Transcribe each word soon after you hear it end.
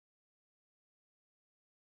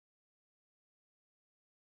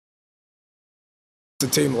The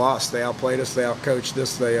team lost. They outplayed us. They outcoached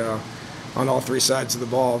us. They, on all three sides of the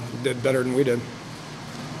ball, did better than we did.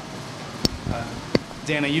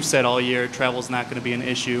 Dana, you've said all year travel's not going to be an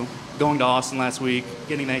issue. Going to Austin last week,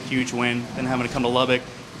 getting that huge win, then having to come to Lubbock.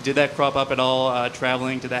 Did that crop up at all,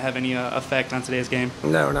 traveling? Did that have any effect on today's game?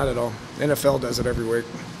 No, not at all. NFL does it every week.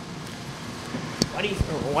 Why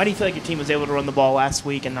do you feel like your team was able to run the ball last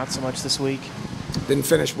week and not so much this week? Didn't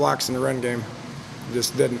finish blocks in the run game.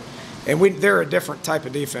 Just didn't. And they're a different type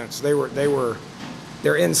of defense.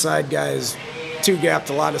 They're inside guys, two-gapped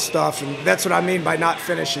a lot of stuff, and that's what I mean by not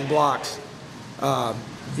finishing blocks.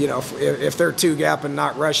 You know, if they're two-gap and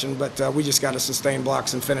not rushing, but we just got to sustain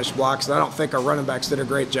blocks and finish blocks. And I don't think our running backs did a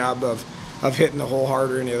great job of hitting the hole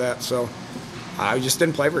hard or any of that. So I just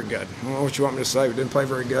didn't play very good. I don't know what you want me to say. We didn't play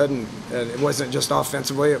very good, and it wasn't just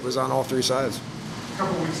offensively. It was on all three sides. A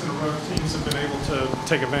couple of weeks in a row, teams have been able to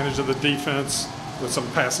take advantage of the defense with some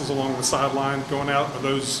passes along the sideline going out. Are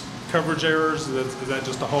those coverage errors? Is that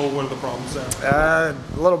just a hole? What are the problems there? A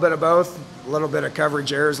little bit of both. A little bit of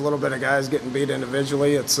coverage errors, a little bit of guys getting beat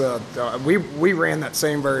individually. It's we ran that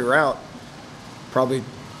same very route probably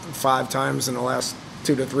 5 times in the last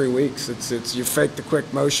 2 to 3 weeks. It's you fake the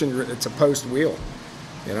quick motion. It's a post wheel.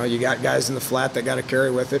 You know, you got guys in the flat that got to carry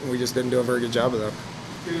with it, and we just didn't do a very good job of that.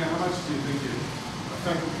 Yeah, how much do you think it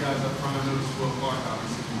affected the guys up front? I know this is Will Clark,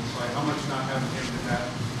 obviously, from the play. How much not having him did that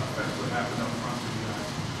affect what happened up front for you guys?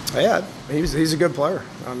 Yeah, he's a good player.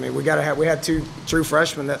 I mean, we had 2 true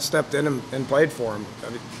freshmen that stepped in and played for him. I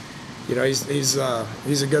mean, you know, he's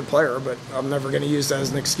a good player, but I'm never going to use that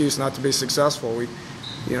as an excuse not to be successful. You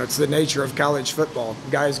know, it's the nature of college football.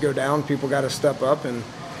 Guys go down, people got to step up, and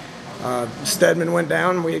Stedman went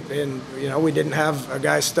down. We didn't have a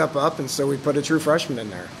guy step up, and so we put a true freshman in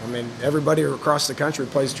there. I mean, everybody across the country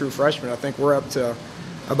plays true freshmen. I think we're up to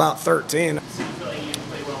about 13.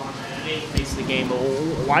 The game, but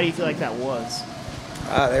why do you feel like that was?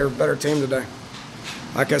 They were a better team today.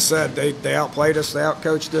 Like I said, they outplayed us, they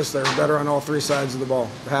outcoached us, they were better on all three sides of the ball.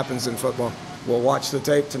 It happens in football. We'll watch the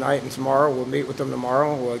tape tonight and tomorrow. We'll meet with them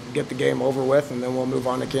tomorrow. We'll get the game over with, and then we'll move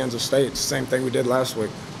on to Kansas State. It's the same thing we did last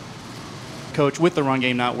week. Coach, with the run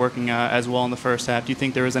game not working as well in the first half, do you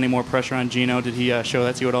think there was any more pressure on Gino? Did he show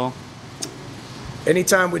that to you at all?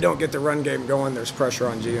 Anytime we don't get the run game going, there's pressure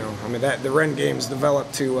on Gino. I mean, the run game's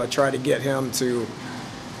developed to try to get him to,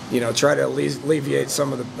 you know, try to alleviate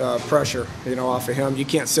some of the pressure, you know, off of him. You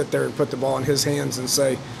can't sit there and put the ball in his hands and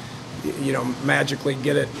say, you know, magically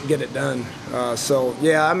get it done. So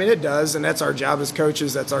yeah, I mean, it does, and that's our job as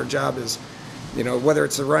coaches. That's our job as, you know, whether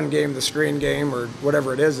it's the run game, the screen game, or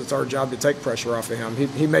whatever it is, it's our job to take pressure off of him.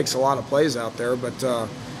 He makes a lot of plays out there, but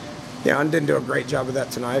yeah, and didn't do a great job of that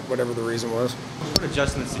tonight, whatever the reason was. What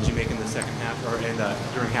adjustments did you make in the second half, or during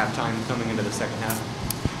halftime, coming into the second half?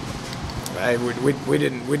 Hey, we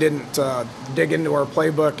didn't dig into our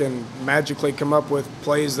playbook and magically come up with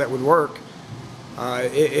plays that would work.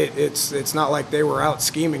 It's not like they were out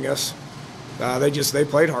scheming us. They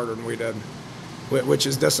played harder than we did, which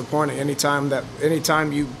is disappointing.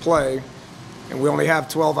 Anytime you play, and we only have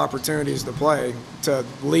 12 opportunities to play, to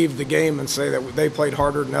leave the game and say that they played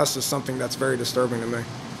harder than us is something that's very disturbing to me.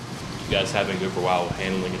 You guys have been good for a while,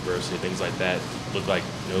 handling adversity, things like that. Look like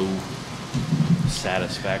no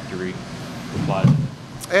satisfactory reply.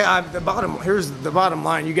 Yeah, here's the bottom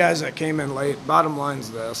line. You guys that came in late, bottom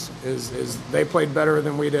line's this, is they played better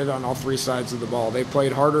than we did on all three sides of the ball. They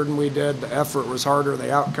played harder than we did. The effort was harder. They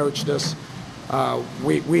outcoached us.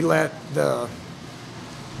 We let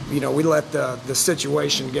the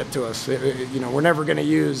situation get to us. You know, we're never going to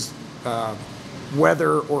use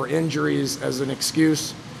weather or injuries as an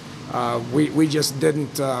excuse. We just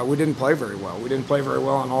didn't play very well. We didn't play very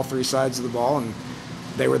well on all three sides of the ball, and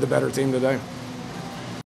they were the better team today.